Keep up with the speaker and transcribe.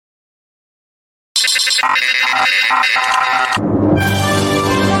Hello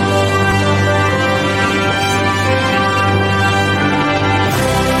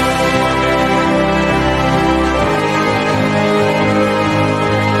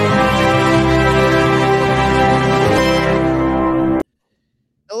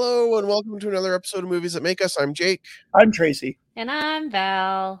and welcome to another episode of Movies That Make Us. I'm Jake. I'm Tracy. And I'm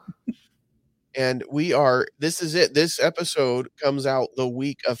Val. And we are, this is it. This episode comes out the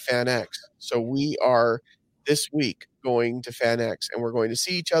week of FanX. So we are this week going to FanX and we're going to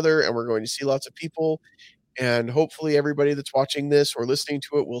see each other and we're going to see lots of people. And hopefully everybody that's watching this or listening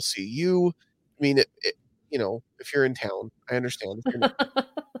to it will see you. I mean, you know, if you're in town, I understand.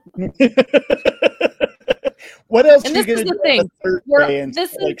 What else And are you this going is to the thing.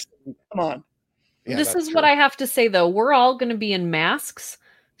 come on. Yeah, this is true. what I have to say, though. We're all going to be in masks.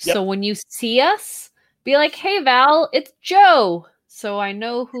 So when you see us, be like, hey, Val, it's Joe. So I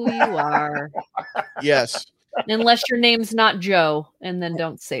know who you are. Yes. Unless your name's not Joe. And then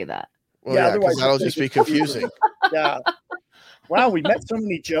don't say that. Well, Yeah, yeah, because otherwise that'll it's just be confusing. Yeah. Wow, we met so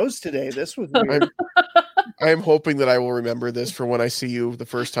many Joes today. This was weird. I'm hoping that I will remember this for when I see you the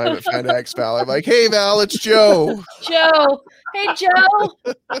first time at FanX, Val. I'm like, hey, Val, it's Joe. Joe. Hey, Joe.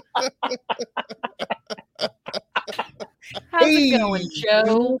 How's it going,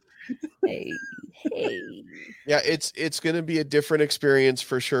 Joe? Hey. Yeah, it's going to be a different experience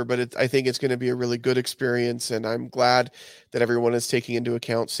for sure, but I think it's going to be a really good experience, and I'm glad that everyone is taking into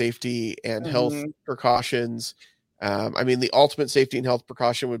account safety and health precautions. I mean, the ultimate safety and health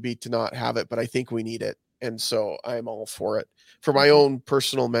precaution would be to not have it, but I think we need it, and so I'm all for it. For my own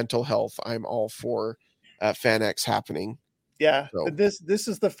personal mental health, I'm all for FanX happening. Yeah, So. this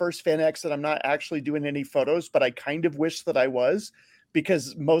is the first FanX that I'm not actually doing any photos, but I kind of wish that I was,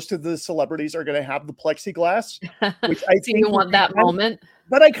 because most of the celebrities are going to have the plexiglass. Which I Do you want that moment?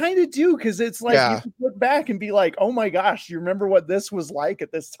 But I kind of do, because it's like Yeah. you can look back and be like, oh my gosh, you remember what this was like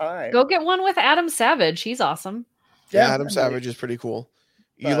at this time. Go get one with Adam Savage. He's awesome. Yeah, Adam Savage is pretty cool.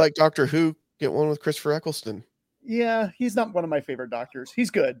 You like Doctor Who? Get one with Christopher Eccleston. Yeah, he's not one of my favorite doctors. He's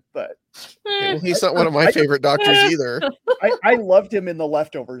good, but Well, he's not one of my favorite doctors either. I loved him in The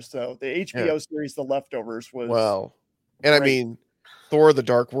Leftovers, though. The HBO series The Leftovers was well, and great. I mean, Thor: The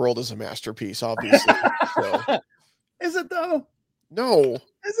Dark World is a masterpiece, obviously. So. Is it though? No.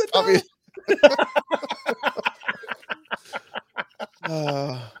 Is it though?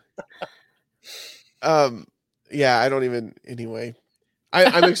 Yeah, I don't even. Anyway,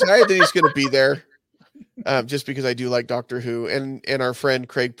 I'm excited that he's going to be there. Just because I do like Doctor Who, and our friend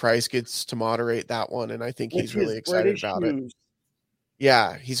Craig Price gets to moderate that one, and I think he's really excited about it.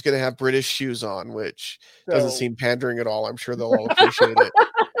 Yeah, he's going to have British shoes on, which doesn't seem pandering at all. I'm sure they'll all appreciate it.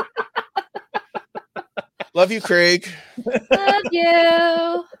 Love you, Craig. Love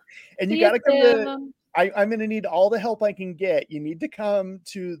you. And you got to come to. I'm going to need all the help I can get. You need to come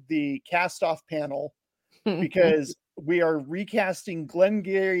to the cast-off panel because we are recasting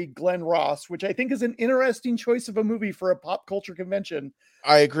Glengarry Glen Ross, which I think is an interesting choice of a movie for a pop culture convention.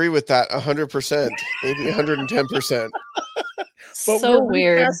 I agree with that 100%, maybe 110%. But so we're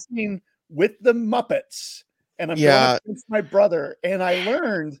weird. Recasting with the Muppets, and I'm going against my brother. And I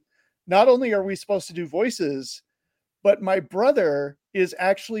learned not only are we supposed to do voices, but my brother is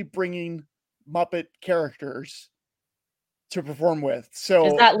actually bringing Muppet characters to perform with. So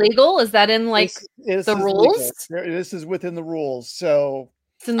is that legal? Is that in like the rules? This is within the rules. So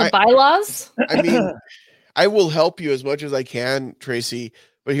it's in the bylaws. I mean, I will help you as much as I can, Tracy.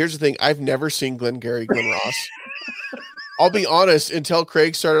 But here's the thing: I've never seen Glengarry Glen Ross. I'll be honest. Until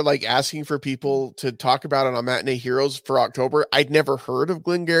Craig started like asking for people to talk about it on Matinee Heroes for October, I'd never heard of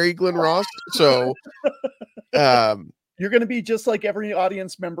Glengarry Glen Ross. So, you're going to be just like every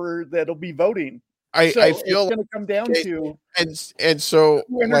audience member that'll be voting. I feel it's going to come down to and so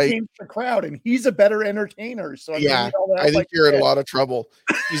who entertains the crowd, and he's a better entertainer. So I think you're in a lot of trouble.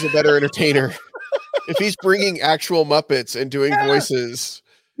 He's a better entertainer if he's bringing actual Muppets and doing voices.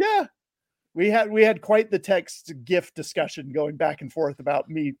 Yeah, we had quite the text GIF discussion going back and forth about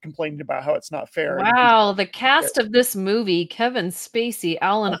me complaining about how it's not fair. Wow, the cast of this movie: Kevin Spacey,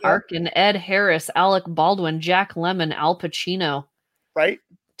 Alan Arkin, Ed Harris, Alec Baldwin, Jack Lemmon, Al Pacino. Right.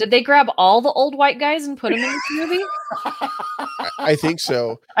 Did they grab all the old white guys and put them in this movie? I think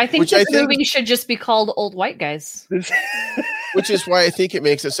so. I think this movie should just be called Old White Guys. Which is why I think it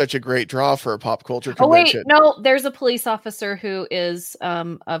makes it such a great draw for a pop culture convention. Oh, wait, no, there's a police officer who is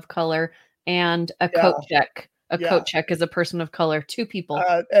of color and a coat check. A coat check is a person of color, two people.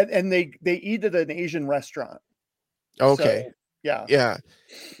 And they eat at an Asian restaurant. Okay. So, yeah. Yeah.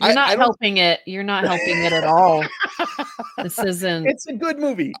 You're not helping it. You're not helping it at all. This isn't. It's a good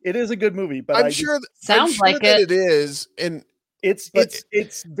movie. It is a good movie, but I'm sure like it is, and it's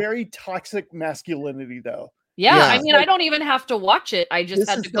very toxic masculinity, though. Yeah, I mean, I don't even have to watch it. I just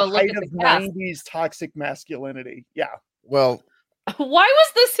had to go look at the cast. 90s toxic masculinity. Yeah. Well, why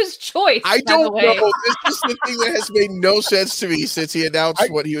was this his choice? I don't know. This is the thing that has made no sense to me since he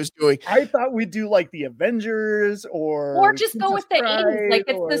announced what he was doing. I thought we'd do like the Avengers or just go with the 80s. Like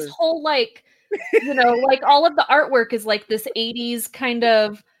it's this whole like, you know, like all of the artwork is like this 80s kind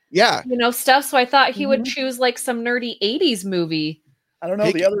of stuff. So I thought he would choose like some nerdy 80s movie. I don't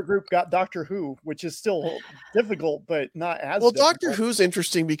know. The other group got Doctor Who, which is still difficult, but not as difficult. Doctor Who's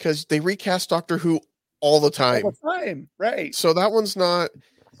interesting because they recast Doctor Who all the time. All the time, right? So that one's not.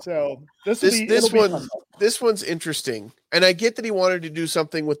 So this one's interesting, and I get that he wanted to do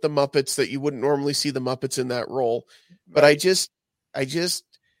something with the Muppets that you wouldn't normally see the Muppets in that role, but I just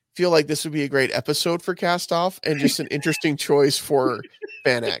feel like this would be a great episode for Cast Off and just an interesting choice for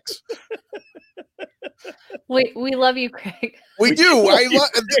Fan X. We love you, Craig. We do.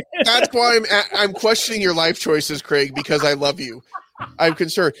 That's why I'm questioning your life choices, Craig, because I love you. I'm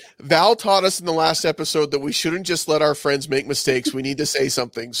concerned. Val taught us in the last episode that we shouldn't just let our friends make mistakes. We need to say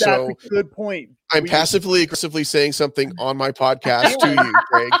something. So that's a good point. I'm passively aggressively saying something on my podcast to you,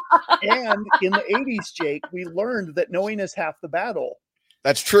 Craig. And in the 80s, Jake, we learned that knowing is half the battle.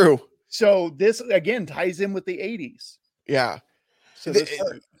 That's true. So this again ties in with the 80s. Yeah. So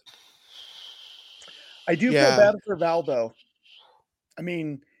I do feel bad for Val, though. I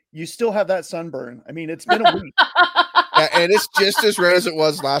mean, you still have that sunburn. I mean, it's been a week. And it's just as red as it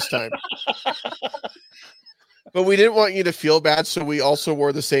was last time. But we didn't want you to feel bad, so we also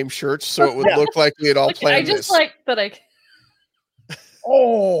wore the same shirts, so it would look like we had all planned this. I just like that I...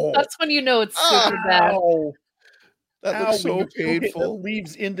 Oh! That's when you know it's super bad. That looks so painful. It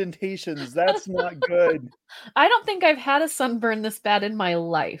leaves indentations. That's not good. I don't think I've had a sunburn this bad in my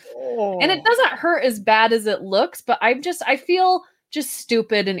life. And it doesn't hurt as bad as it looks, but I feel just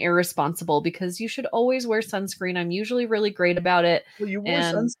stupid and irresponsible because you should always wear sunscreen. I'm usually really great about it. Well, you wore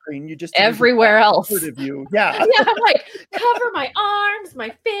sunscreen. You just everywhere else. Of you. Yeah. Yeah, I'm like, cover my arms, my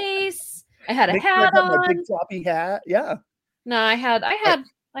face. I had a hat on. My big floppy hat. Yeah. No, I had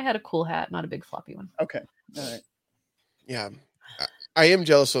a cool hat, not a big floppy one. Okay. All right. Yeah. I am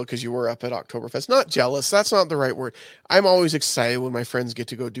jealous though because you were up at Oktoberfest. Not jealous. That's not the right word. I'm always excited when my friends get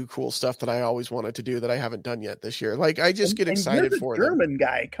to go do cool stuff that I always wanted to do that I haven't done yet this year. Like I just get excited for them. German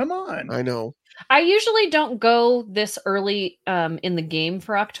guy, come on. I know. I usually don't go this early in the game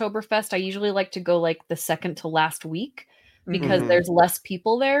for Oktoberfest. I usually like to go like the second to last week because there's less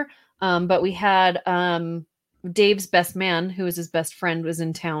people there. But we had Dave's best man, who was his best friend, was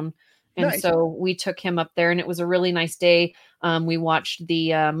in town. And so we took him up there and it was a really nice day. We watched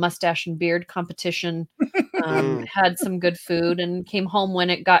the mustache and beard competition, had some good food and came home when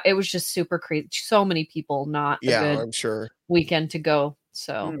it was just super crazy. So many people, not a good I'm sure weekend to go.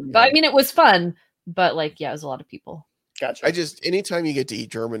 So, but I mean, it was fun, but like, it was a lot of people. Gotcha. Anytime you get to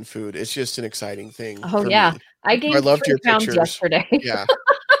eat German food, it's just an exciting thing. Oh yeah. Me. I loved 3 pounds pictures yesterday. Yeah.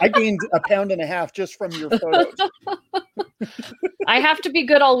 I gained 1.5 pounds just from your photos. I have to be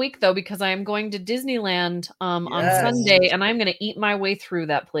good all week though, because I am going to Disneyland on Sunday and I'm going to eat my way through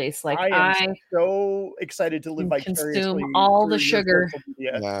that place. Like I am so excited to live vicariously. Consume all the sugar.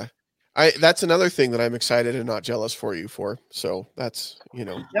 Yeah. That's another thing that I'm excited and not jealous for you for. So that's,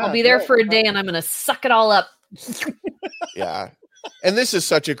 I'll be there for a day and I'm going to suck it all up. Yeah. And this is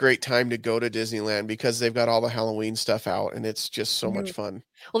such a great time to go to Disneyland because they've got all the Halloween stuff out and it's just so much fun.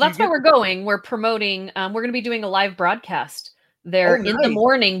 Well, that's why we're going. We're promoting. We're going to be doing a live broadcast there in the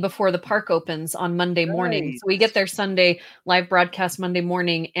morning before the park opens on Monday morning. So we get there Sunday, live broadcast Monday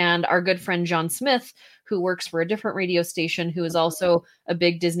morning. And our good friend John Smith, who works for a different radio station, who is also a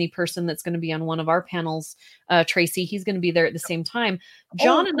big Disney person that's going to be on one of our panels, Tracy, he's going to be there at the same time.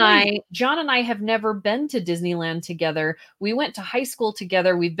 John and I have never been to Disneyland together. We went to high school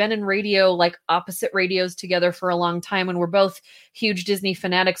together. We've been in radio, like opposite radios together for a long time. And we're both huge Disney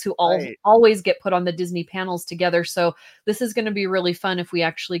fanatics who always get put on the Disney panels together. So this is going to be really fun if we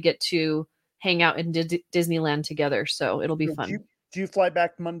actually get to hang out in Disneyland together. So it'll be fun. Do you fly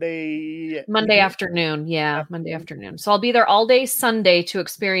back Monday afternoon? Yeah, Monday afternoon. So I'll be there all day Sunday to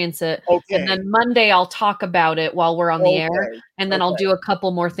experience it. Okay. And then Monday I'll talk about it while we're on the air. And then I'll do a couple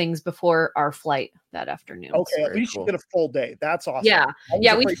more things before our flight that afternoon. Okay, at least you get a full day. That's awesome.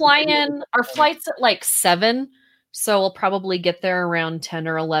 Yeah, we fly in. Our flight's at like 7. So we'll probably get there around 10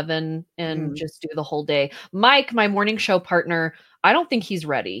 or 11 and just do the whole day. Mike, my morning show partner, I don't think he's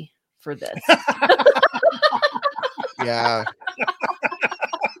ready for this. Yeah.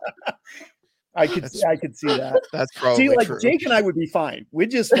 I could see that. That's probably true. Jake and I would be fine.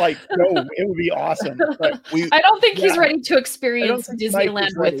 We'd just go. It would be awesome. But I don't think he's ready to experience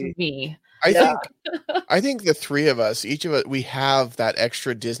Disneyland with me. I think the three of us, each of us, we have that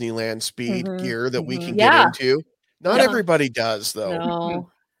extra Disneyland speed gear that we can get into. Not everybody does, though.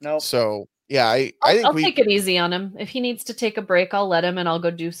 No. So I think I'll take it easy on him. If he needs to take a break, I'll let him, and I'll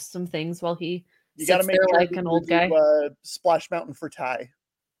go do some things while he sits there like an old guy. Splash Mountain for Ty.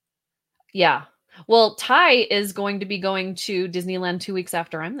 Yeah. Well, Ty is going to be going to Disneyland 2 weeks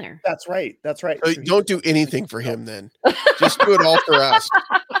after I'm there. That's right. So don't do anything for him then. Just do it all for us.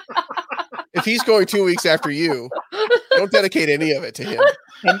 If he's going 2 weeks after you, don't dedicate any of it to him.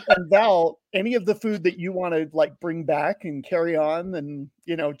 And Val, any of the food that you want to bring back and carry on, and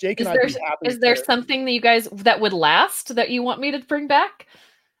Jake and I would be happy. Is there something that you guys that would last that you want me to bring back?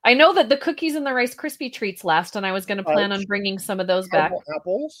 I know that the cookies and the Rice Krispie treats last, and I was going to plan on bringing some of those back.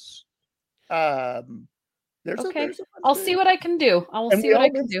 Apples. I'll see what I can do. See what I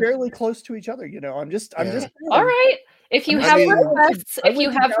can do. Fairly close to each other, I'm just. All right. If you have requests,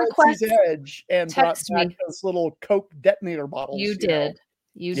 Edge and text brought back me those little Coke detonator bottles. You did.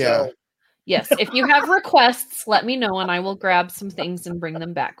 Yes. If you have requests, let me know, and I will grab some things and bring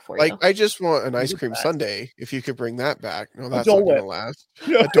them back for you. I just want an ice cream sundae. If you could bring that back. No, that's not going to last.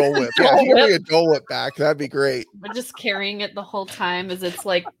 A Dole Whip. Yeah, if you bring a Dole Whip back, that'd be great. We're just carrying it the whole time as it's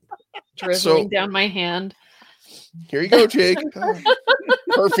drizzling down my hand. Here you go, Jake.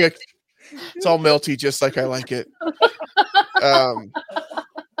 Perfect. It's all melty, just like I like it.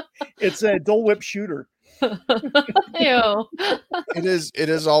 It's a Dole Whip shooter. Ew. It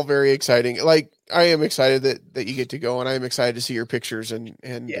is all very exciting. I am excited that you get to go, and I am excited to see your pictures and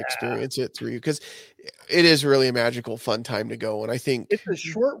experience it through you, because it is really a magical, fun time to go. And I think it's a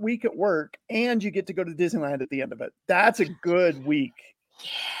short week at work, and you get to go to Disneyland at the end of it. That's a good week.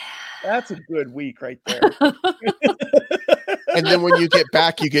 That's a good week right there. And then when you get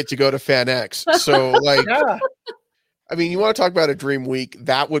back, you get to go to FanX. So I mean, you want to talk about a dream week?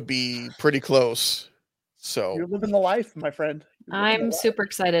 That would be pretty close. So you're living the life, my friend. I'm super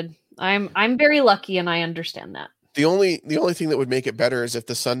excited. I'm very lucky, and I understand that. The only thing that would make it better is if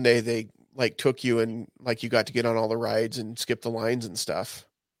the Sunday they took you and you got to get on all the rides and skip the lines and stuff.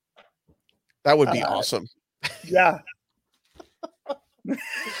 That would be awesome. Yeah.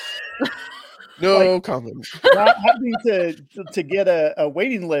 No comment. Not having to get a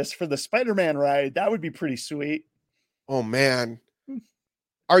waiting list for the Spider-Man ride, that would be pretty sweet. Oh man.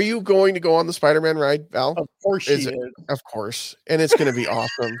 Are you going to go on the Spider-Man ride, Val? Of course she is. Of course. And it's going to be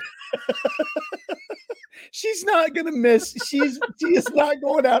awesome. She's not going to miss. She is not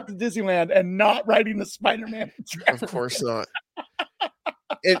going out to Disneyland and not riding the Spider-Man track. Of course not.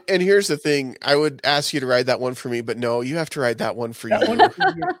 And here's the thing. I would ask you to ride that one for me, but no, you have to ride that one for you.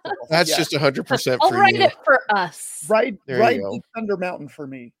 That's just 100% for you. I'll ride it for us. Ride Thunder Mountain for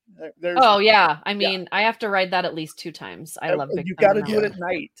me. I mean, I have to ride that at least 2 times. I love Big You got to do it at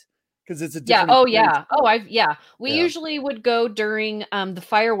night because it's a different We usually would go during the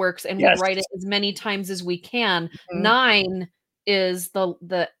fireworks, and we'd ride it as many times as we can. 9 is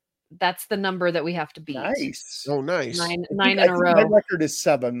that's the number that we have to beat. Nice. Oh, nice. 9 in a row. My record is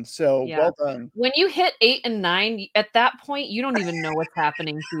 7, so well done. When you hit 8 and 9, at that point, you don't even know what's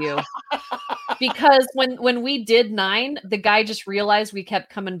happening to you. Because when we did 9, the guy just realized we kept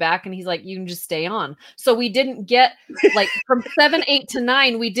coming back, and he's like, you can just stay on. So we didn't get, from 7, 8 to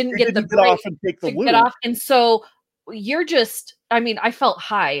 9, we didn't get the break and take the get off. And so you're just, I felt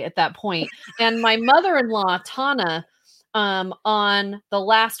high at that point. And my mother-in-law, Tana, on the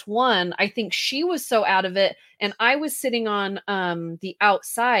last one, I think she was so out of it, and I was sitting on the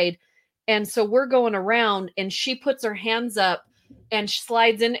outside, and so we're going around, and she puts her hands up and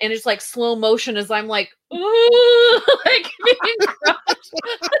slides in, and it's slow motion as I'm being crushed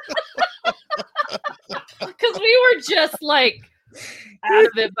because we were just out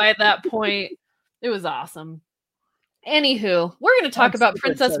of it by that point. It was awesome. Anywho, we're going to talk about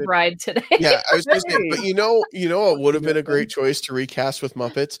Princess Bride today. Yeah, I was just saying, but you know what would have been a great choice to recast with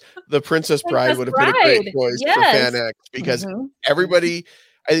Muppets? The Princess Bride would have been a great choice for FanX, because everybody,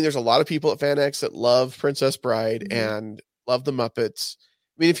 I think there's a lot of people at FanX that love Princess Bride and love the Muppets.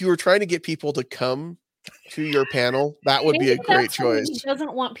 I mean, if you were trying to get people to come to your panel, that would be a great choice. He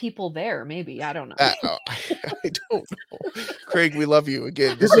doesn't want people there. Maybe, I don't know. I don't know. Craig, we love you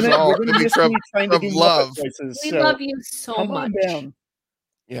again. This is all from love. We love you so much.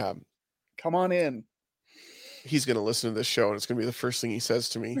 Yeah, come on in. He's going to listen to this show, and it's going to be the first thing he says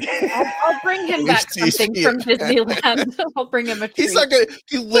to me. I'll bring him back something from Disneyland. I'll bring him a treat. He's not going to.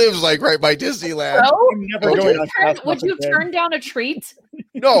 He lives right by Disneyland. So? Would you turn down a treat?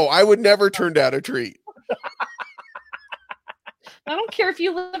 No, I would never turn down a treat. I don't care if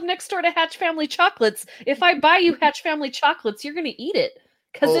you live next door to Hatch Family Chocolates. If I buy you Hatch Family Chocolates, you're going to eat it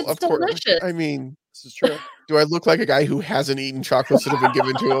because it's delicious. I mean, this is true. Do I look like a guy who hasn't eaten chocolates that have been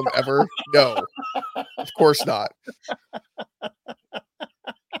given to him ever? No, of course not.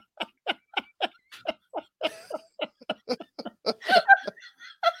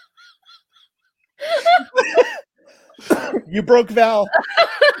 You broke Val.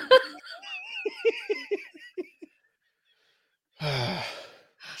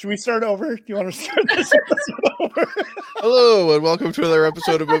 Should we start over? Do you want to start this episode over? Hello, and welcome to another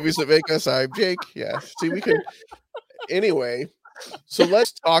episode of Movies That Make Us. I'm Jake. Yeah, see, we can... Anyway, so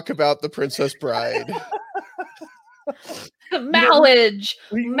let's talk about The Princess Bride. Marriage.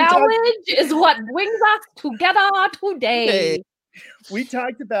 Marriage is what brings us together today. We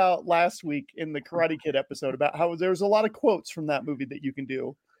talked about last week in the Karate Kid episode about how there's a lot of quotes from that movie that you can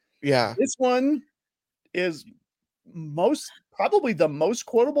do. Yeah. This one is probably the most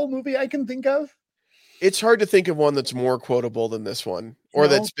quotable movie I can think of. It's hard to think of one that's more quotable than this one, or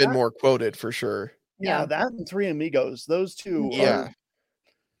that's been more quoted for sure. Yeah, that and Three Amigos. Those two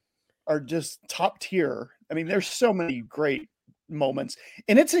are just top tier. I mean, there's so many great moments.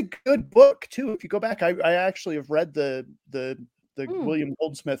 And it's a good book too. If you go back, I actually have read the William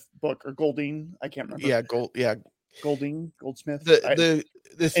Goldsmith book, or Golding. I can't remember. Yeah, Goldsmith.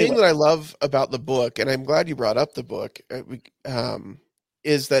 The thing that I love about the book, and I'm glad you brought up the book,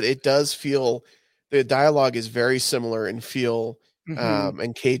 is that it does feel, the dialogue is very similar in feel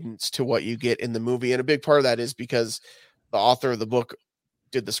and cadence to what you get in the movie. And a big part of that is because the author of the book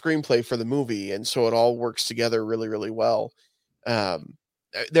did the screenplay for the movie, and so it all works together really, really well.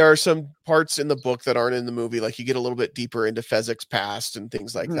 There are some parts in the book that aren't in the movie, like you get a little bit deeper into Fezzik's past and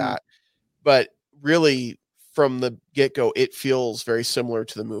things like that. But really, from the get-go, it feels very similar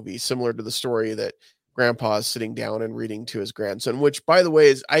to the movie, similar to the story that Grandpa is sitting down and reading to his grandson, which, by the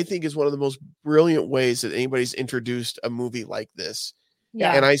way, I think is one of the most brilliant ways that anybody's introduced a movie like this.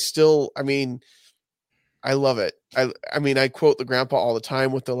 Yeah. And I love it. I mean, I quote the grandpa all the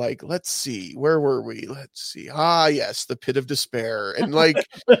time with the, like, let's see, where were we? Let's see. Ah, yes, the pit of despair. And like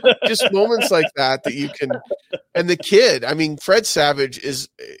just moments like that you can, and the kid, I mean, Fred Savage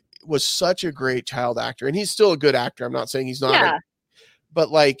was such a great child actor, and he's still a good actor. I'm not saying he's not, but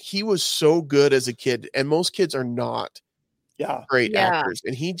like he was so good as a kid, and most kids are not great actors.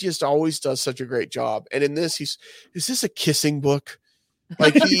 And he just always does such a great job. And in this, is this a kissing book?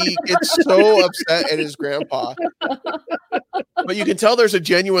 Like he gets so upset at his grandpa, but you can tell there's a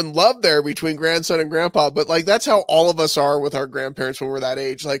genuine love there between grandson and grandpa. But like, that's how all of us are with our grandparents when we're that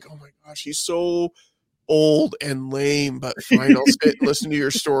age. Like, oh my gosh, he's so old and lame, but fine, I'll sit and listen to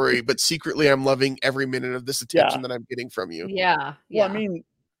your story. But secretly, I'm loving every minute of this attention that I'm getting from you. Yeah. Well, I mean,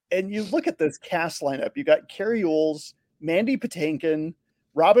 and you look at this cast lineup, you got Carrie Oles, Mandy Patinkin,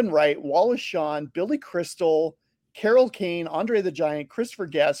 Robin Wright, Wallace Shawn, Billy Crystal, Carol Kane, Andre the Giant, Christopher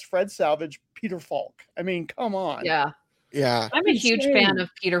Guest, Fred Savage, Peter Falk. I mean, come on. Yeah. I'm a huge fan of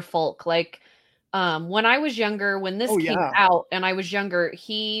Peter Falk. Like, when I was younger, when this came out and I was younger,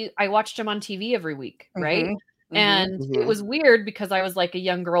 I watched him on TV every week, right? And it was weird because I was like a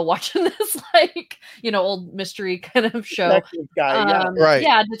young girl watching this, like, old mystery kind of show. Detective guy, right.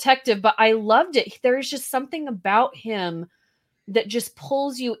 Yeah, detective. But I loved it. There's just something about him that just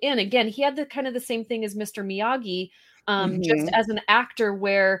pulls you in. Again, he had the same thing as Mr. Miyagi, just as an actor,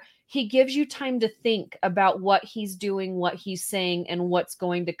 where he gives you time to think about what he's doing, what he's saying, and what's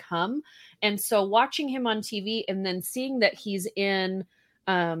going to come. And so watching him on TV and then seeing that he's in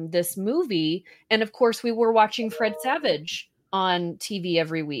this movie, and of course we were watching Fred Savage on TV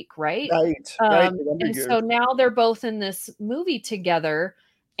every week, right? Right. And so now they're both in this movie together,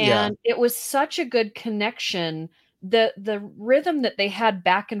 and it was such a good connection. The rhythm that they had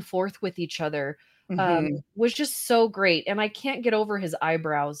back and forth with each other was just so great. And I can't get over his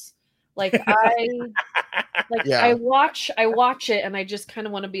eyebrows. Like I watch it and I just kind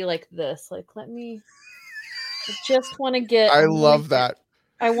of want to be like this. Like, I just want to get. I love that.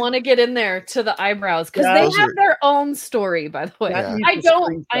 I want to get in there to the eyebrows because they have their own story, by the way. I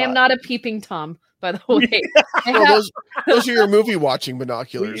am not a peeping Tom, by the way. Those are your movie watching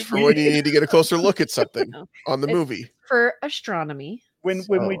binoculars for when you need to get a closer look at something on the movie. For astronomy. When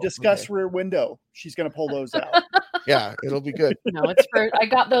we discuss Rear Window, she's going to pull those out. Yeah, it'll be good. No, it's I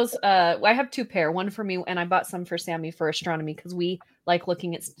got those. I have 2 pair, one for me, and I bought some for Sammy for astronomy because we like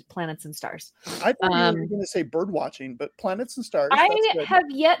looking at planets and stars. I thought you were going to say bird watching, but planets and stars. I have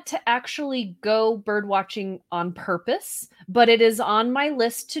yet to actually go bird watching on purpose, but it is on my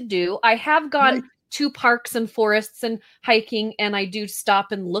list to do. I have gone to parks and forests and hiking, and I do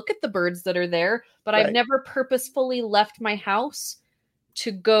stop and look at the birds that are there, but I've never purposefully left my house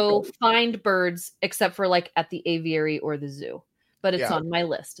to go find birds except for like at the aviary or the zoo. But it's on my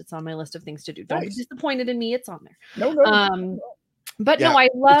list. It's on my list of things to do. Don't be disappointed in me. It's on there. No. But no, I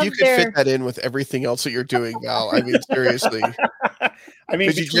love if you could fit that in with everything else that you're doing, Val. I mean, seriously. I mean,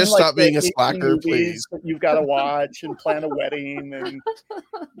 could you just stop being a slacker, please? You've got to watch and plan a wedding, and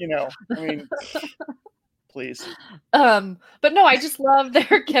I mean, please. But no, I just love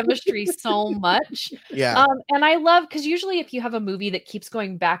their chemistry so much. Yeah. And I love, because usually if you have a movie that keeps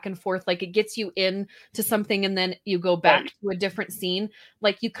going back and forth, like it gets you into something and then you go back to a different scene,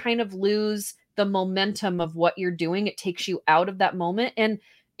 like you kind of lose the momentum of what you're doing. It takes you out of that moment. And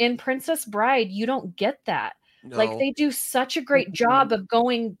in Princess Bride, you don't get that. No. Like they do such a great job of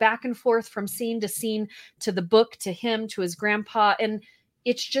going back and forth from scene to the book, to him, to his grandpa. And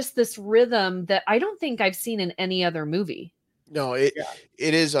it's just this rhythm that I don't think I've seen in any other movie. No, it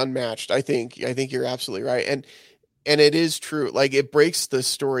is unmatched. I think you're absolutely right. And it is true. Like it breaks the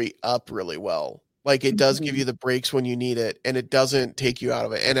story up really well. Like it does give you the breaks when you need it, and it doesn't take you out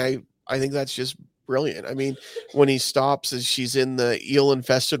of it. And I think that's just brilliant. I mean, when he stops as she's in the eel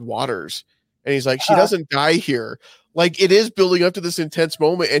infested waters and he's like, she doesn't die here. Like it is building up to this intense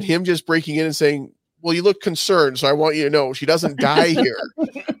moment, and him just breaking in and saying, well, you look concerned, so I want you to know she doesn't die here.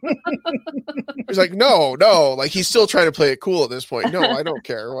 He's like, no. Like he's still trying to play it cool at this point. No, I don't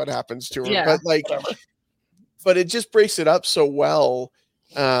care what happens to her. Yeah, but it just breaks it up so well.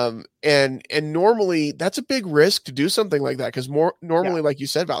 And normally that's a big risk to do something like that, because normally, like you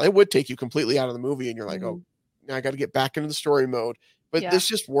said, Val, it would take you completely out of the movie, and you're like, oh, now I got to get back into the story mode. But this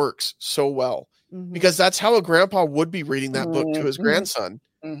just works so well because that's how a grandpa would be reading that book to his grandson.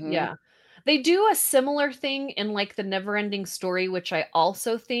 Yeah. They do a similar thing in like the Neverending Story, which I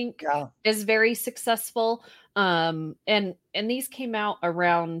also think is very successful. And these came out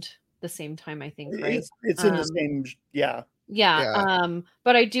around the same time, I think, right? It's in the same, Yeah.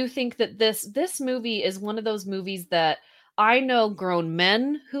 But I do think that this movie is one of those movies that I know grown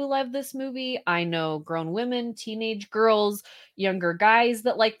men who love this movie. I know grown women, teenage girls, younger guys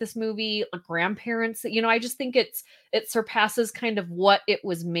that like this movie, grandparents that, I just think it surpasses kind of what it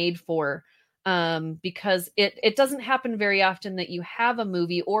was made for. Because it doesn't happen very often that you have a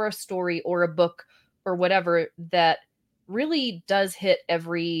movie or a story or a book or whatever that really does hit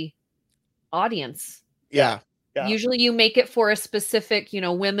every audience. Yeah. Usually you make it for a specific,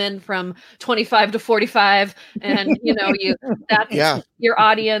 women from 25 to 45, and that's your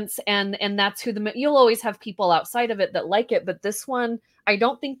audience, and that's who you'll always have people outside of it that like it. But this one, I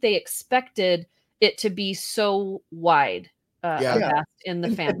don't think they expected it to be so wide in the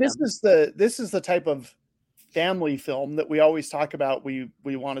fandom. This is the type of family film that we always talk about we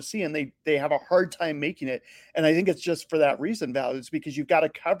want to see, and they have a hard time making it. And I think it's just for that reason, Val. It's because you've got to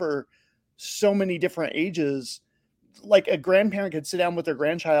cover so many different ages. Like a grandparent could sit down with their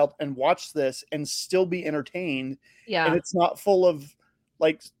grandchild and watch this and still be entertained. Yeah. And it's not full of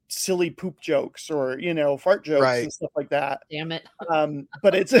like silly poop jokes or, fart jokes and stuff like that. Damn it.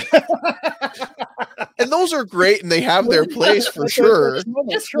 But it's and those are great, and they have their place for sure.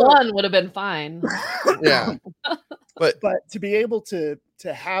 Just one would have been fine. Yeah. But to be able to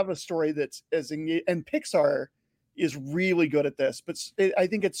have a story that's as engaging, and Pixar is really good at this, but I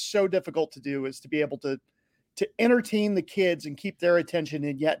think it's so difficult to do, is to be able to entertain the kids and keep their attention,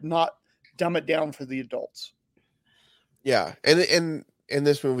 and yet not dumb it down for the adults. Yeah. And in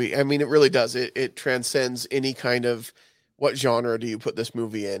this movie, I mean, it really does. It transcends any kind of, what genre do you put this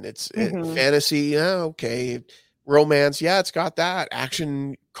movie in? It's fantasy. Okay. Romance. Yeah. It's got that.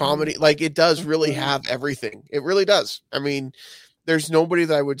 Action, comedy. Like it does really have everything. It really does. I mean, there's nobody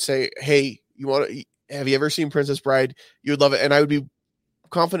that I would say, hey, have you ever seen Princess Bride? You would love it. And I would be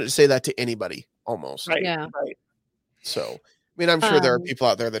confident to say that to anybody almost. Right. Yeah. Right. So, I mean, I'm sure there are people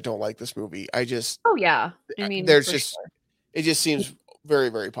out there that don't like this movie. I mean, it just seems very,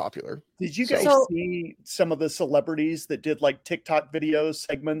 very popular. Did you guys see some of the celebrities that did like TikTok video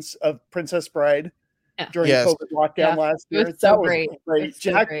segments of Princess Bride during COVID lockdown last year? That was great.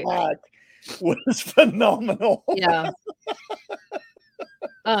 Jack Black was phenomenal. Yeah.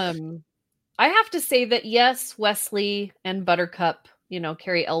 I have to say that yes, Wesley and Buttercup,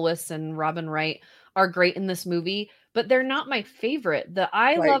 Carrie Elwes and Robin Wright are great in this movie, but they're not my favorite.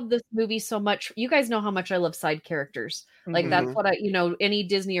 I love this movie so much. You guys know how much I love side characters. Like that's what any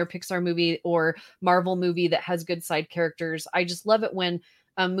Disney or Pixar movie or Marvel movie that has good side characters. I just love it when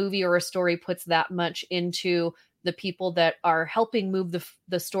a movie or a story puts that much into the people that are helping move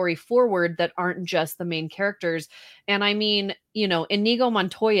the story forward that aren't just the main characters. And I mean, you know, Inigo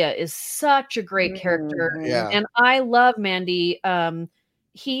Montoya is such a great character. Yeah. And I love Mandy. I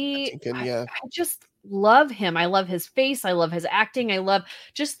just love him. I love his face. I love his acting. I love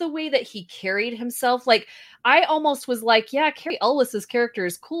just the way that he carried himself. Like, I almost was like, yeah, Carrie Elwes's character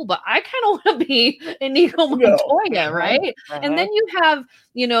is cool, but I kind of want to be Inigo Montoya, right? And then you have,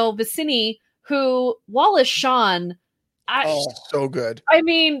 you know, Vicini, who Wallace Shawn, so good. I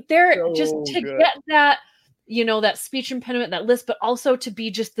mean, they're so just to good. Get that, you know, that speech impediment, that lisp, but also to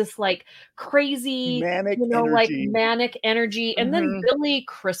be just this like crazy, manic, you know, energy. Like manic energy. And then Billy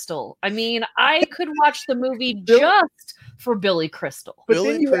Crystal. I mean, I could watch the movie just for Billy Crystal. But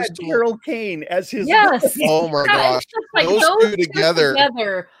Billy then you Crystal. Had Carol Kane as his wife. Oh my gosh. Like those two together.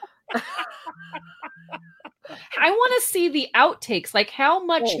 I want to see the outtakes. Like, how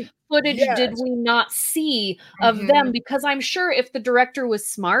much footage did we not see of them? Because I'm sure if the director was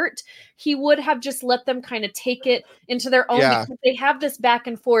smart, he would have just let them kind of take it into their own, because they have this back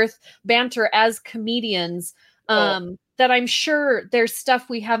and forth banter as comedians, that I'm sure there's stuff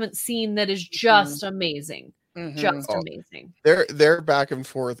we haven't seen that is just amazing. Just amazing. Their back and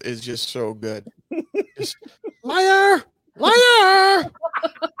forth is just so good. Just, liar!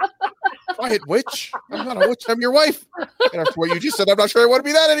 Quiet, witch. I'm not a witch. I'm your wife. And after what you just said, I'm not sure I want to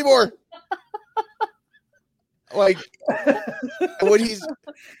be that anymore. Like, when he's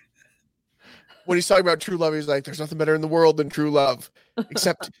talking about true love, he's like, there's nothing better in the world than true love,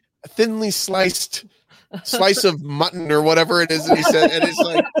 except a thinly sliced slice of mutton or whatever it is that he said. And it's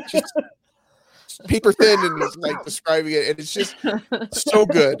like, just paper thin, and he's like describing it, and it's just so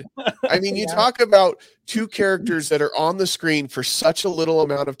good. I mean, you talk about two characters that are on the screen for such a little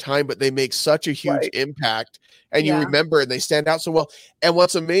amount of time, but they make such a huge impact, and you remember, and they stand out so well. And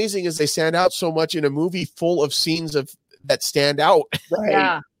what's amazing is they stand out so much in a movie full of scenes that stand out.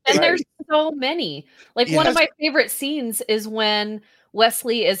 Yeah, and there's so many. Like, one of my favorite scenes is when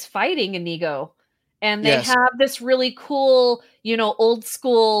Wesley is fighting Inigo, and they have this really cool, you know, old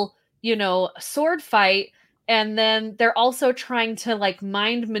school, you know, sword fight, and then they're also trying to like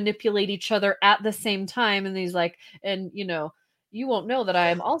mind manipulate each other at the same time. And he's like, and you know, you won't know that I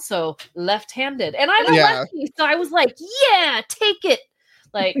am also left-handed, and I'm a lefty, so I was like, yeah, take it.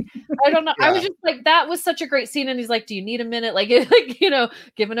 Like, I don't know. I was just like, that was such a great scene. And he's like, do you need a minute? Like, you know,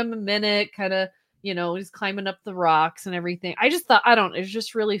 giving him a minute, kind of, you know, he's climbing up the rocks and everything. I just thought, it was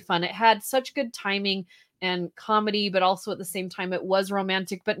just really fun. It had such good timing and comedy, but also at the same time it was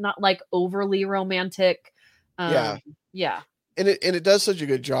romantic, but not like overly romantic. And it does such a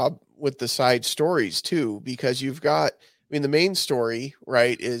good job with the side stories too, because you've got, I mean, the main story,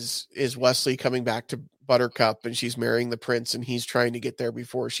 right, is Wesley coming back to Buttercup, and she's marrying the prince, and he's trying to get there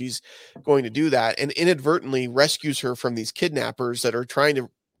before she's going to do that, and inadvertently rescues her from these kidnappers that are trying to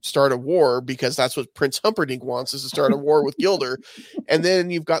start a war, because that's what Prince Humperdinck wants, is to start a war with Gilder. And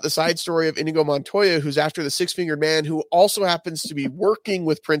then you've got the side story of Inigo Montoya, who's after the Six-Fingered Man, who also happens to be working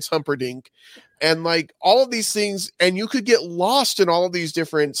with Prince Humperdinck, and like all of these things, and you could get lost in all of these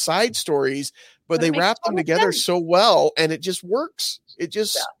different side stories, but they wrap them together so well, and it just works. It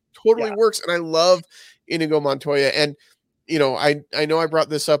just totally works. And I love Inigo Montoya. And you know, I know I brought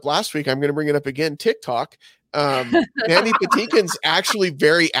this up last week, I'm going to bring it up again. TikTok. Mandy Patinkin's actually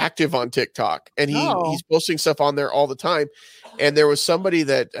very active on TikTok, and he's posting stuff on there all the time. And there was somebody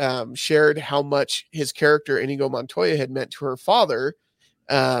that shared how much his character Inigo Montoya had meant to her father,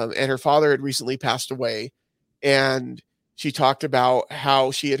 and her father had recently passed away, and she talked about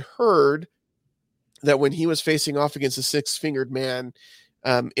how she had heard that when he was facing off against the Six-Fingered Man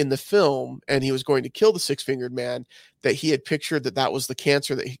in the film, and he was going to kill the Six-Fingered Man, that he had pictured that was the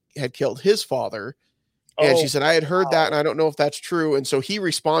cancer that had killed his father. And she said, I had heard that, and I don't know if that's true. And so he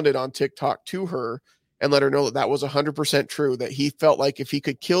responded on TikTok to her and let her know that was 100% true, that he felt like if he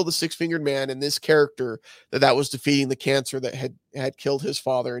could kill the Six-Fingered Man and this character, that was defeating the cancer that had killed his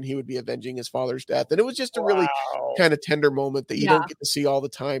father, and he would be avenging his father's death. And it was just a really kind of tender moment that you don't get to see all the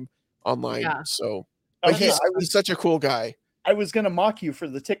time online. Yeah. So he's such a cool guy. I was going to mock you for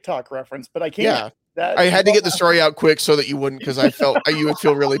the TikTok reference, but I can't. Yeah. I had to get the story out quick so that you wouldn't, because I felt you would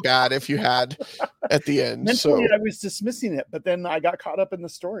feel really bad if you had at the end. Mentally, I was dismissing it, but then I got caught up in the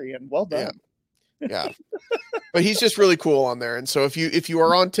story, and well done. Yeah. But he's just really cool on there. And so if you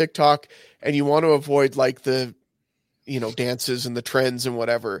are on TikTok and you want to avoid like the, you know, dances and the trends and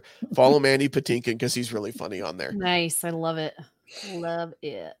whatever, follow Mandy Patinkin, because he's really funny on there. Nice. I love it. Love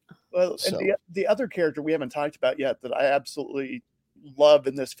it. Well, and the other character we haven't talked about yet that I absolutely love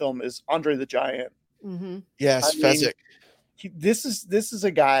in this film is Andre the Giant. Mm-hmm. Yes, Fezzik. This is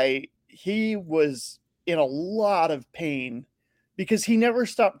a guy. He was in a lot of pain because he never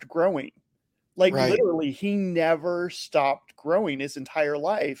stopped growing. Like literally, he never stopped growing his entire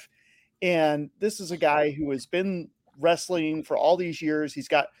life. And this is a guy who has been wrestling for all these years. He's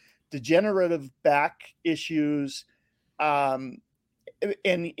got degenerative back issues. And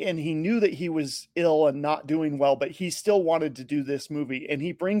he knew that he was ill and not doing well, but he still wanted to do this movie. And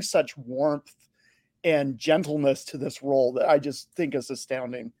he brings such warmth and gentleness to this role that I just think is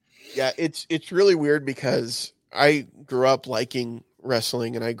astounding. Yeah, it's really weird because I grew up liking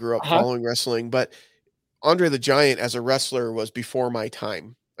wrestling and I grew up following wrestling, but Andre the Giant as a wrestler was before my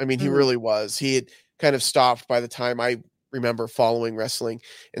time. I mean, he really was. He had kind of stopped by the time I remember following wrestling.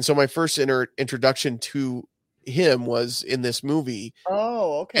 And so my first introduction to him was in this movie.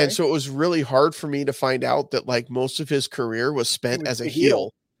 Oh, okay. And so it was really hard for me to find out that like most of his career was spent as a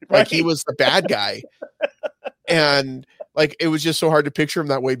heel. Like he was the bad guy. And like, it was just so hard to picture him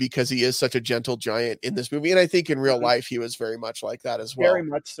that way because he is such a gentle giant in this movie. And I think in real life, he was very much like that as well. Very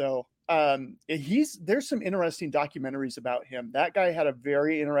much so. There's some interesting documentaries about him. That guy had a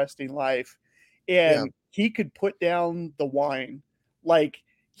very interesting life and he could put down the wine. Like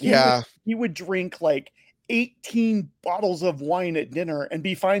he would drink like 18 bottles of wine at dinner and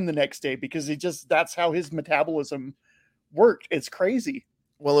be fine the next day because that's how his metabolism worked. It's crazy.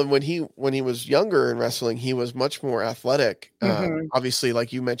 Well, and when he was younger in wrestling, he was much more athletic. Obviously,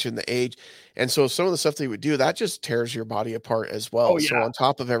 like you mentioned, the age. And so some of the stuff that he would do, that just tears your body apart as well. So on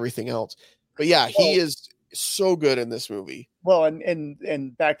top of everything else. But yeah, he is so good in this movie. Well,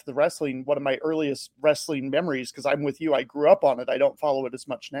 and back to the wrestling, one of my earliest wrestling memories, because I'm with you, I grew up on it. I don't follow it as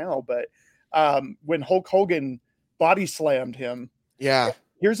much now, but when Hulk Hogan body slammed him. Yeah.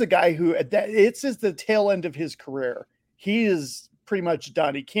 Here's a guy who it's the tail end of his career. He is pretty much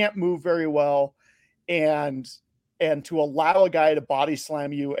done. He can't move very well. And to allow a guy to body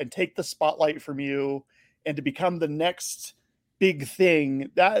slam you and take the spotlight from you and to become the next big thing,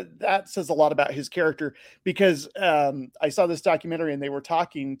 that says a lot about his character because I saw this documentary and they were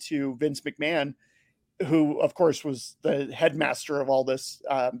talking to Vince McMahon, who of course was the headmaster of all this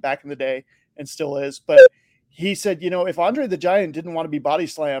back in the day and still is. But he said, if Andre the Giant didn't want to be body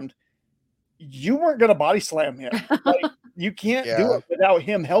slammed, you weren't going to body slam him. Like, you can't do it without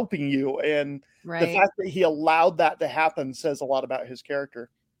him helping you. And the fact that he allowed that to happen says a lot about his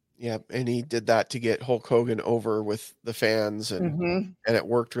character. Yeah. And he did that to get Hulk Hogan over with the fans and it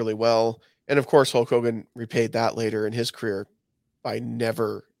worked really well. And of course, Hulk Hogan repaid that later in his career by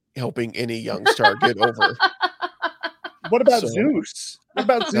never helping any young star get over. What about Zeus? What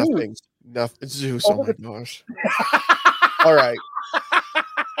about Zeus? Nothing. Zeus. Oh my gosh. All right.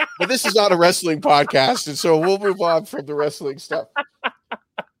 But this is not a wrestling podcast, and so we'll move on from the wrestling stuff.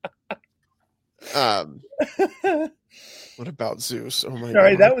 What about Zeus? Oh my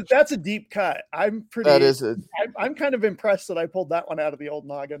god! That's a deep cut. I'm kind of impressed that I pulled that one out of the old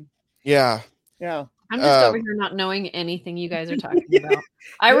noggin. Yeah. I'm just over here not knowing anything you guys are talking about.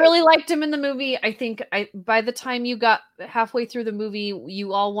 I really liked him in the movie. I think by the time you got halfway through the movie,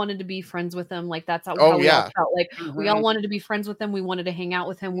 you all wanted to be friends with him. Like that's how we all felt. Like we all wanted to be friends with him. We wanted to hang out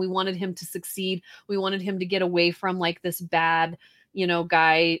with him. We wanted him to succeed. We wanted him to get away from like this bad,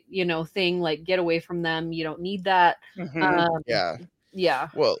 guy, thing. Like get away from them. You don't need that. Yeah.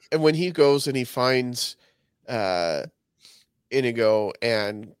 Well, and when he goes and he finds Inigo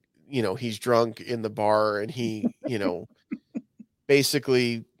and he's drunk in the bar and he,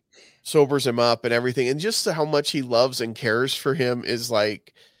 basically sobers him up and everything. And just how much he loves and cares for him is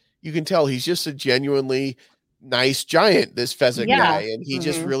like, you can tell he's just a genuinely nice giant, this Fezzik guy. And he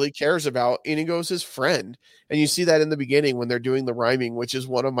just really cares about Inigo's his friend. And you see that in the beginning when they're doing the rhyming, which is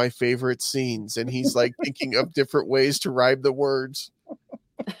one of my favorite scenes. And he's like thinking of different ways to rhyme the words.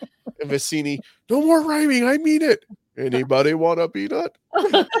 And Vicini, no more rhyming. I mean it. Anybody want a peanut?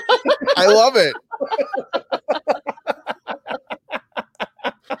 I love it.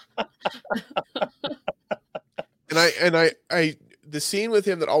 And I the scene with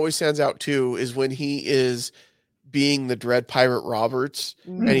him that always stands out too is when he is being the Dread Pirate Roberts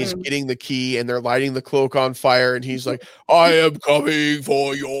and he's getting the key and they're lighting the cloak on fire and he's like, I am coming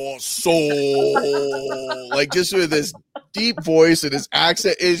for your soul. Like just with his deep voice and his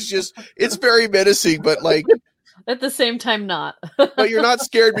accent it's very menacing, but like at the same time, not. But you're not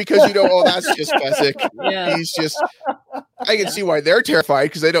scared because that's just Fezzik. Yeah. He's just. I can see why they're terrified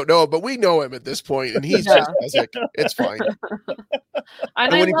because they don't know him, but we know him at this point, and he's just Fezzik. It's fine.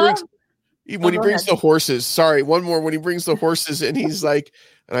 And when he brings the horses. Sorry, one more. When he brings the horses, and he's like,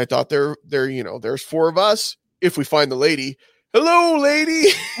 and I thought they're there's 4 of us. If we find the lady, hello, lady.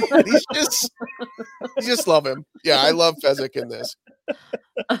 You just love him. Yeah, I love Fezzik in this.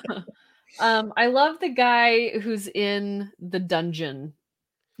 I love the guy who's in the dungeon.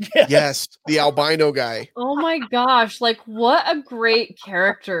 Yes, the albino guy. Oh my gosh, like what a great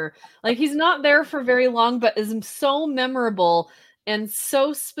character. Like he's not there for very long, but is so memorable and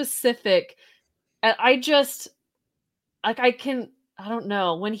so specific. And I just like I don't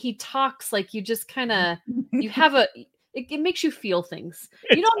know, when he talks, like you just kind of you have it makes you feel things.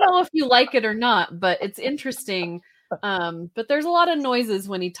 You don't know if you like it or not, but it's interesting. But there's a lot of noises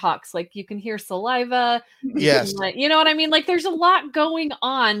when he talks, like you can hear saliva. Yes. You know what I mean? Like there's a lot going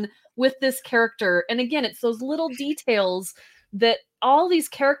on with this character. And again, it's those little details that all these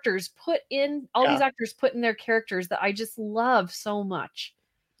characters put in, these actors put in their characters that I just love so much.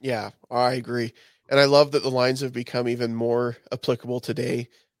 Yeah, I agree. And I love that the lines have become even more applicable today.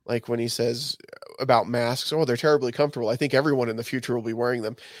 Like when he says about masks, oh, they're terribly comfortable. I think everyone in the future will be wearing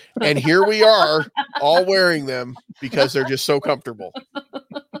them. And here we are all wearing them because they're just so comfortable.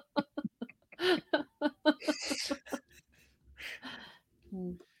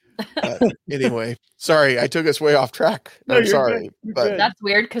 Anyway, sorry, I took us way off track. No, I'm sorry. But that's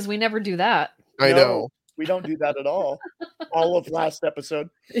weird because we never do that. I know. We don't do that at all. All of last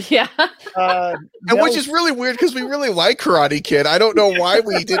episode. Yeah. And which is really weird because we really like Karate Kid. I don't know why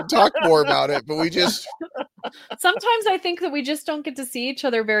we didn't talk more about it, but we just... Sometimes I think that we just don't get to see each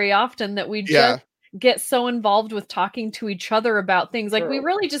other very often, that we just get so involved with talking to each other about things. Like we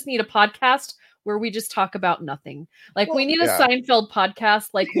really just need a podcast where we just talk about nothing. Like we need a Seinfeld podcast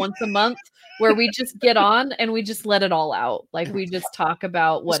like once a month where we just get on and we just let it all out. Like we just talk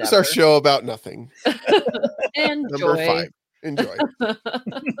about whatever. This is our show about nothing. Enjoy. Number 5. Enjoy.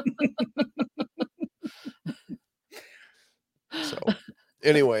 So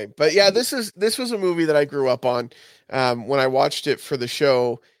anyway, but yeah, this was a movie that I grew up on. When I watched it for the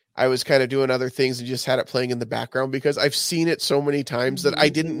show, I was kind of doing other things and just had it playing in the background because I've seen it so many times that I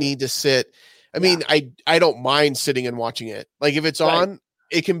didn't need to sit. I mean, I don't mind sitting and watching it. Like if it's on,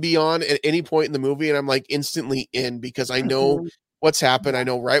 it can be on at any point in the movie and I'm like instantly in because I know what's happened. I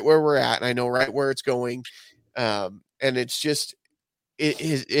know right where we're at and I know right where it's going. And it's just,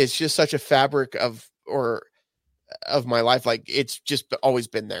 it's just such a fabric of my life. Like it's just always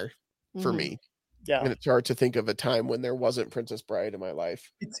been there for me. Yeah. And it's hard to think of a time when there wasn't Princess Bride in my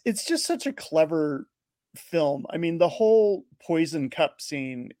life. It's just such a clever film. I mean, the whole poison cup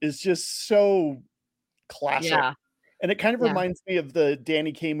scene is just so classic. Yeah. And it kind of reminds me of the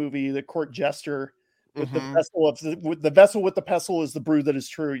Danny Kaye movie, The Court Jester, with the vessel with the pestle is the brew that is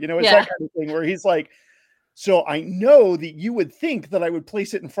true. You know, it's that kind of thing where he's like, so I know that you would think that I would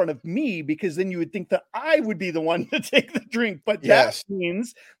place it in front of me because then you would think that I would be the one to take the drink. But that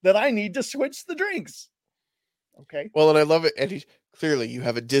means that I need to switch the drinks. Okay. Well, and I love it. And clearly you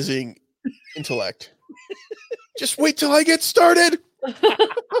have a dizzying intellect. Just wait till I get started.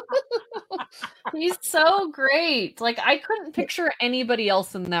 He's so great. Like I couldn't picture anybody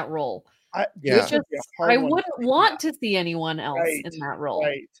else in that role. I wouldn't want to see anyone else in that role.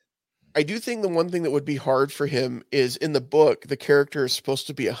 Right. I do think the one thing that would be hard for him is in the book, the character is supposed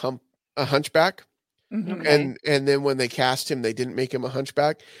to be a hunchback. And then when they cast him, they didn't make him a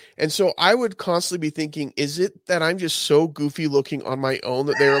hunchback. And so I would constantly be thinking, is it that I'm just so goofy looking on my own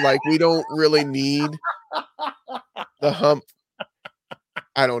that they were like, we don't really need the hump?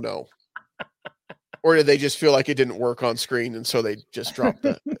 I don't know. Or did they just feel like it didn't work on screen and so they just dropped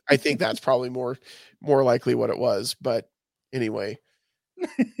it? I think that's probably more likely what it was. But anyway,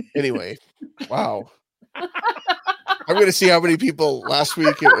 wow. I'm going to see how many people last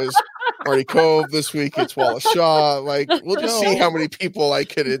week it was Marty Cove. This week it's Wallace Shaw. Like, we'll just see how many people I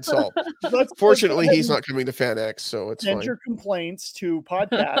could insult. Fortunately, he's not coming to Fan X, so it's fine. Send your complaints to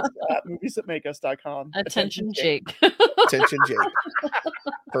podcast@moviesthatmakeus.com. Attention, Jake. Attention, Jake.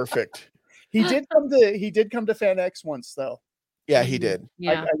 Perfect. He did come to Fan X once, though. Yeah, he did.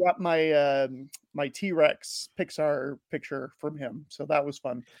 Yeah. I got my my T-Rex Pixar picture from him, so that was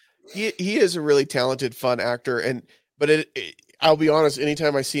fun. He is a really talented, fun actor, but I'll be honest,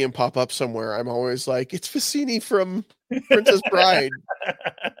 anytime I see him pop up somewhere, I'm always like, it's Vizzini from Princess Bride.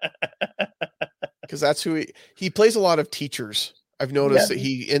 Because that's who he plays a lot of teachers. I've noticed that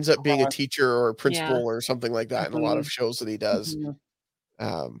he ends up being a teacher or a principal or something like that in a lot of shows that he does.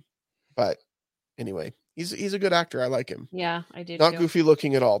 But anyway, he's a good actor. I like him. Yeah, I do. Not goofy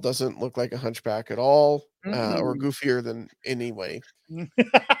looking at all. Doesn't look like a hunchback at all, or goofier than anyway.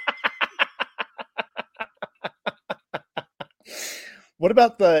 What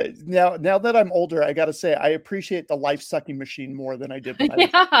about now that I'm older, I got to say, I appreciate the life-sucking machine more than I did when I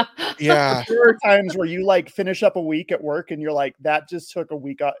was Yeah. There are times where you like finish up a week at work and you're like, that just took a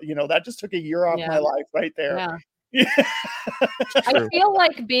week off, that just took a year off my life right there. Yeah. I feel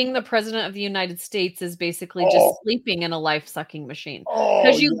like being the president of the United States is basically just sleeping in a life-sucking machine.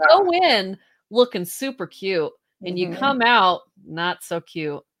 Because you go in looking super cute and you come out not so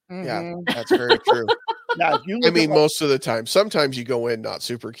cute. Yeah, that's very true. Now, if you look most of the time. Sometimes you go in not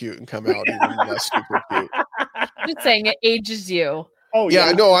super cute and come out even less super cute. Just saying it ages you. Oh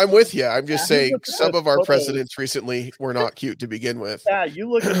yeah, no, I'm with you. I'm just saying some of our presidents recently were not cute to begin with. Yeah, you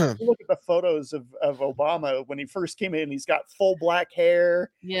look at the photos of Obama when he first came in. He's got full black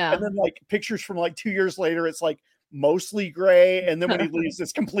hair. Yeah, and then like pictures from like 2 years later, it's like mostly gray, and then when he leaves,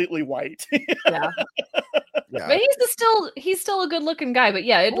 it's completely white. Yeah. But he's still a good looking guy. But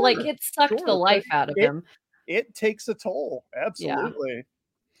yeah, it sucked the life out of him. It takes a toll. Absolutely.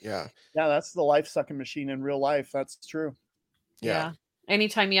 Yeah. That's the life sucking machine in real life. That's true. Yeah.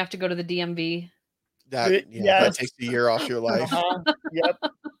 Anytime you have to go to the DMV. That takes a year off your life. Yep.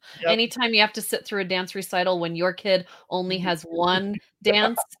 Anytime you have to sit through a dance recital when your kid only has one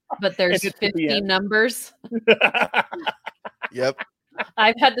dance, but there's 50 numbers. Yep.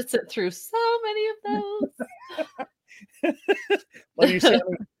 I've had to sit through so many of those. What are you saying?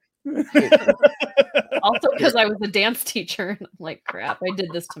 Also because I was a dance teacher. I'm like, crap, I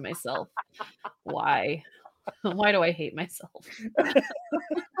did this to myself. Why? Why do I hate myself?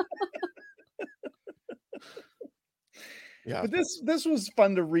 Yeah. But this was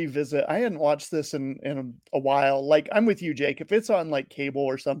fun to revisit. I hadn't watched this in a while. Like, I'm with you, Jake. If it's on like cable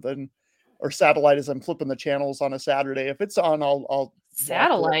or something, or satellite as I'm flipping the channels on a Saturday, if it's on, I'll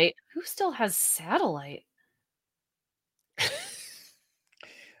satellite. Who still has satellite?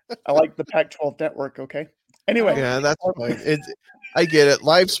 I like the Pac-12 network. Okay. Anyway. Yeah, that's fine. I get it.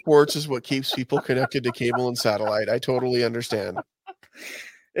 Live sports is what keeps people connected to cable and satellite. I totally understand.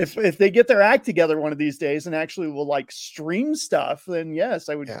 If they get their act together one of these days and actually will like stream stuff, then yes,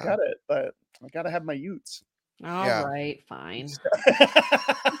 I would cut it. But I gotta have my Utes. All right, fine.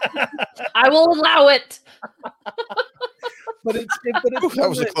 I will allow it. But that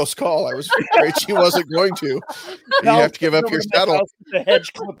was a close call. I was afraid she wasn't going to. You have to give up your satellite. The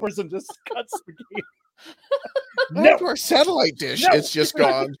hedge clippers and just cuts the game. No, our satellite dish. No. It's just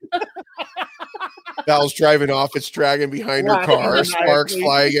gone. Val's driving off. It's dragging behind her car. Sparks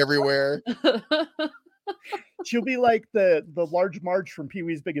flying everywhere. She'll be like the large Marge from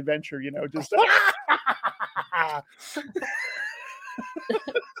Pee-wee's Big Adventure, just. I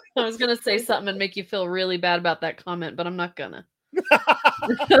was gonna say something and make you feel really bad about that comment, but I'm not gonna.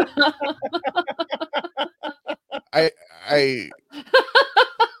 I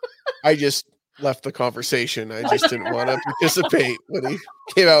just left the conversation. I just didn't want to participate when he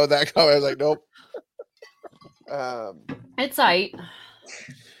came out with that comment. I was like, nope. It's aight.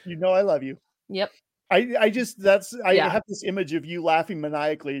 I love you. Yep. I have this image of you laughing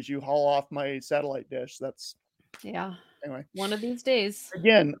maniacally as you haul off my satellite dish. That's anyway. One of these days.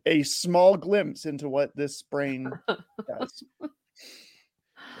 Again, a small glimpse into what this brain does.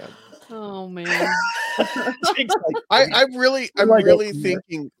 Oh man. I'm really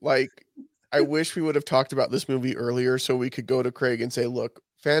thinking like I wish we would have talked about this movie earlier so we could go to Craig and say, look,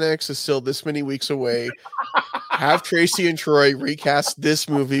 Fan X is still this many weeks away. Have Tracy and Troy recast this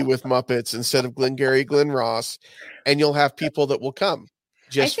movie with Muppets instead of Glengarry Glen Ross, and you'll have people that will come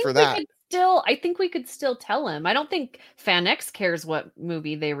just for that. I think we could still tell him. I don't think Fan X cares what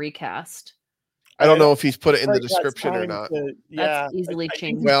movie they recast. I don't know if he's put it in the description or not. That's easily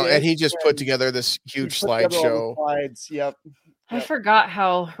changed. Well, and he just put together this huge slideshow. Yep. I forgot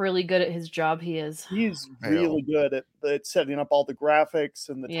how really good at his job he is. He's really good at setting up all the graphics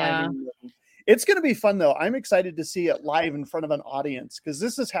and the timing. It's going to be fun, though. I'm excited to see it live in front of an audience because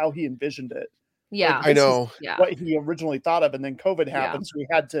this is how he envisioned it. Yeah, I know what he originally thought of, and then COVID happened, so we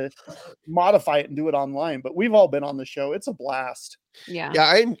had to modify it and do it online. But we've all been on the show; it's a blast. Yeah,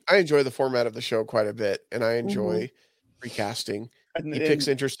 I enjoy the format of the show quite a bit, and I enjoy recasting. He picks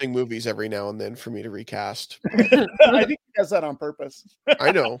interesting movies every now and then for me to recast. I think he does that on purpose.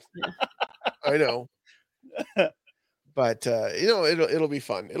 I know. But it'll be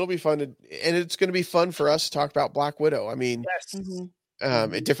fun. It'll be fun, and it's going to be fun for us to talk about Black Widow. I mean,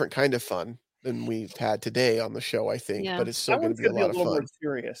 a different kind of fun than we've had today on the show, I think. But it's still going to be a lot of fun. More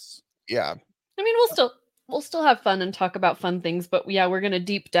serious. Yeah. I mean, we'll still have fun and talk about fun things, but we're going to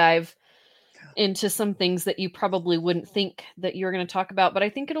deep dive into some things that you probably wouldn't think that you're going to talk about. But I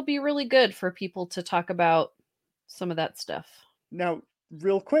think it'll be really good for people to talk about some of that stuff. Now,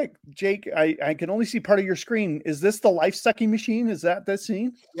 real quick, Jake, I can only see part of your screen. Is this the life sucking machine? Is that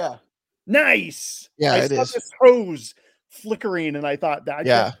scene? Yeah. Nice. Yeah, I saw this hose flickering, and I thought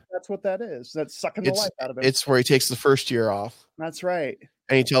that's what that is. That's sucking the life out of it. It's where he takes the first year off. That's right.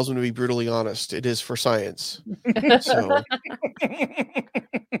 And he tells him to be brutally honest. It is for science. So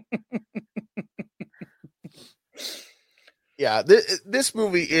yeah, this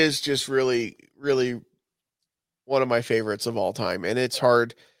movie is just really, really one of my favorites of all time. And it's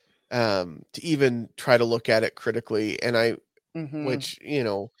hard to even try to look at it critically. And which,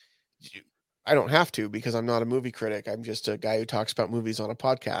 I don't have to, because I'm not a movie critic. I'm just a guy who talks about movies on a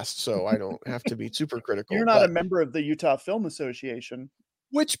podcast. So I don't have to be super critical. You're not a member of the Utah Film Association.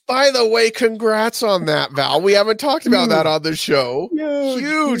 Which, by the way, congrats on that, Val. We haven't talked about that on the show.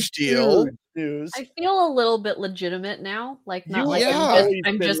 Huge deal. News. I feel a little bit legitimate now. Like, not like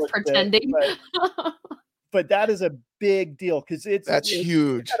I'm just pretending. But that is a big deal, because that's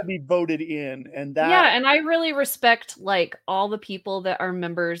huge. It's got to be voted in, and that. Yeah, and I really respect like all the people that are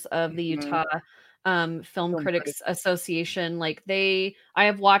members of the Utah Film Critics Association. Like I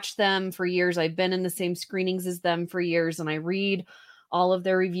have watched them for years. I've been in the same screenings as them for years, and I read all of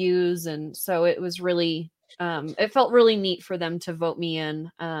their reviews, and so it was really it felt really neat for them to vote me in,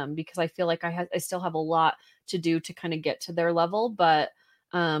 because I feel like I still have a lot to do to kind of get to their level, but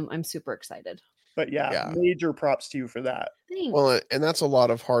I'm super excited. But yeah, major props to you for that. Thanks. Well, and that's a lot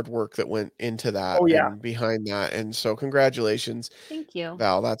of hard work that went into that and behind that. And so congratulations. Thank you,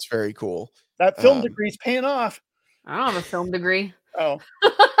 Val. That's very cool. That film degree's paying off. I don't have a film degree. Oh.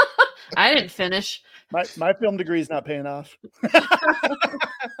 I didn't finish. My film degree is not paying off.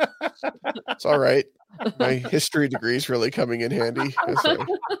 It's all right. My history degree is really coming in handy as I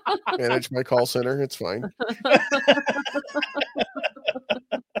manage my call center. It's fine.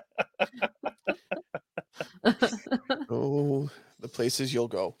 Oh, the places you'll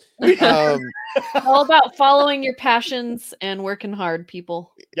go. All about following your passions and working hard,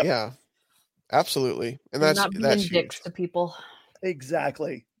 people. Yep. Yeah, absolutely. And that's not being dicks to people.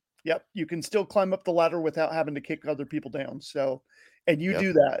 Exactly. Yep. You can still climb up the ladder without having to kick other people down. So, and you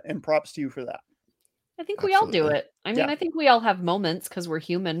do that, and props to you for that. I think we all do it. I mean, I think we all have moments because we're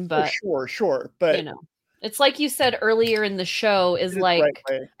human, but sure. But it's like you said earlier in the show is like,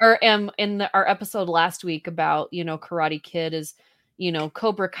 or in our episode last week about, Karate Kid is,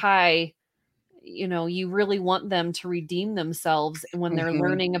 Cobra Kai, you really want them to redeem themselves when they're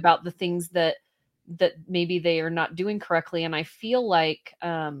learning about the things that maybe they are not doing correctly. And I feel like,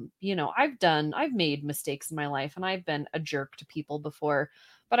 I've made mistakes in my life, and I've been a jerk to people before,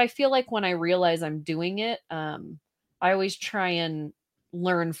 but I feel like when I realize I'm doing it, I always try and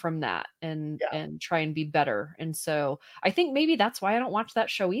learn from that and try and be better. And so I think maybe that's why I don't watch that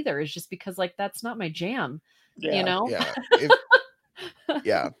show either, is just because like that's not my jam. Yeah.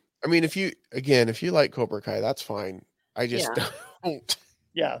 I mean, if you like Cobra Kai, that's fine. I just don't.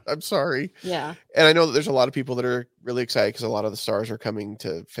 Yeah. I'm sorry. Yeah. And I know that there's a lot of people that are really excited because a lot of the stars are coming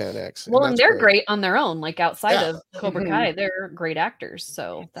to FanX. Well, and they're great on their own, like outside of Cobra Kai, they're great actors.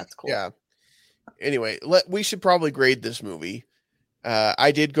 So that's cool. Yeah. Anyway, we should probably grade this movie.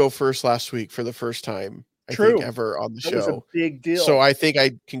 I did go first last week for the first time, I think, ever on the show. Was a big deal. So I think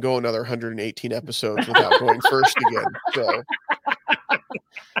I can go another 118 episodes without going first again. So.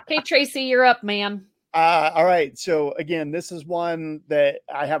 Okay, Tracy, you're up, man. All right. So again, this is one that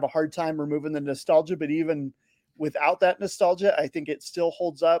I have a hard time removing the nostalgia, but even without that nostalgia, I think it still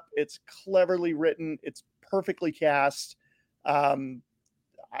holds up. It's cleverly written. It's perfectly cast. I'm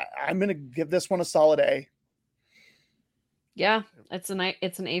going to give this one a solid A. Yeah, it's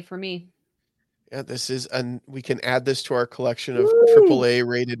an A for me. Yeah, we can add this to our collection of AAA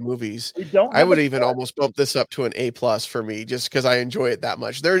rated movies. I would even almost bump this up to an A+ for me, just because I enjoy it that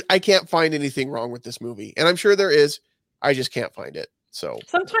much. I can't find anything wrong with this movie, and I'm sure there is. I just can't find it. So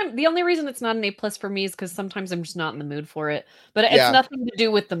sometimes the only reason it's not an A+ for me is because sometimes I'm just not in the mood for it. But it's nothing to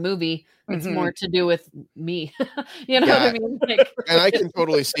do with the movie. It's more to do with me. You know what I mean? Like, and I can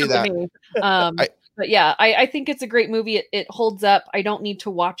totally see that. But yeah, I think it's a great movie. It holds up. I don't need to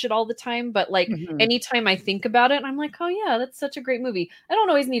watch it all the time, but like anytime I think about it, I'm like, oh yeah, that's such a great movie. I don't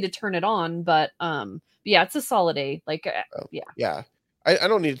always need to turn it on, but yeah, it's a solid A. Like, yeah. I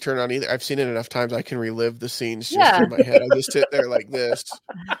don't need to turn it on either. I've seen it enough times I can relive the scenes just in my head. I just sit there like this.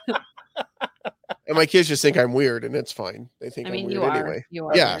 And my kids just think I'm weird, and it's fine. They think I'm weird anyway. You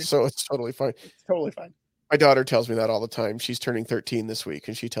are yeah, weird. So it's totally fine. It's totally fine. My daughter tells me that all the time. She's turning 13 this week,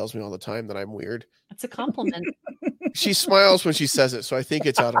 and she tells me all the time that I'm weird. It's a compliment. She smiles when she says it, so I think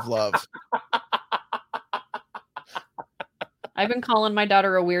it's out of love. I've been calling my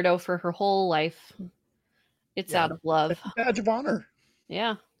daughter a weirdo for her whole life. It's out of love. Badge of honor.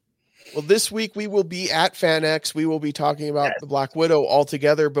 Yeah. Well, this week we will be at FanX. We will be talking about the Black Widow all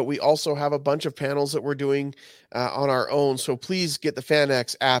together, but we also have a bunch of panels that we're doing on our own. So please get the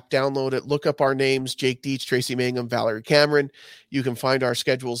FanX app, download it, look up our names, Jake Dietz, Tracy Mangum, Valerie Cameron. You can find our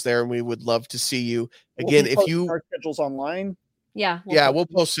schedules there, and we would love to see you. Again, if you our schedules online. We'll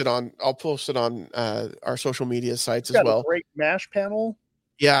post it on. I'll post it on our social media sites as well. A great MASH panel.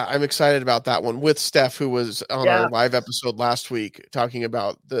 Yeah, I'm excited about that one with Steph, who was on our live episode last week talking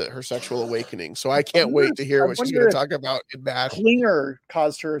about her sexual awakening. So I can't wait to hear what she's going to talk about in MASH. Klinger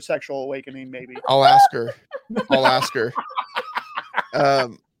caused her sexual awakening, maybe. I'll ask her. I'll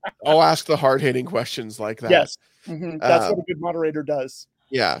ask the hard-hitting questions like that. Yes, that's what a good moderator does.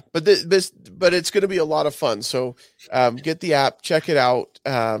 Yeah, but but it's going to be a lot of fun. So get the app, check it out.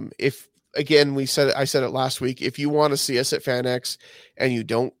 Again, I said it last week. If you want to see us at FanX and you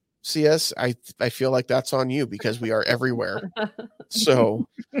don't see us, I feel like that's on you because we are everywhere. So,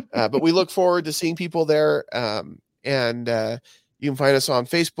 but we look forward to seeing people there. And you can find us on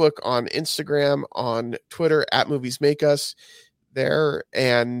Facebook, on Instagram, on Twitter at Movies Make Us there,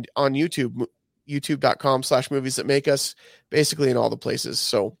 and on YouTube, youtube.com/movies that make us, basically in all the places.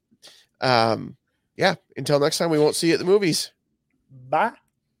 So, until next time, we won't see you at the movies. Bye.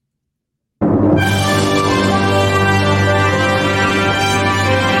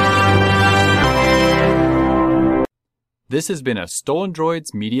 This has been a Stolen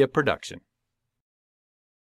Droids Media production.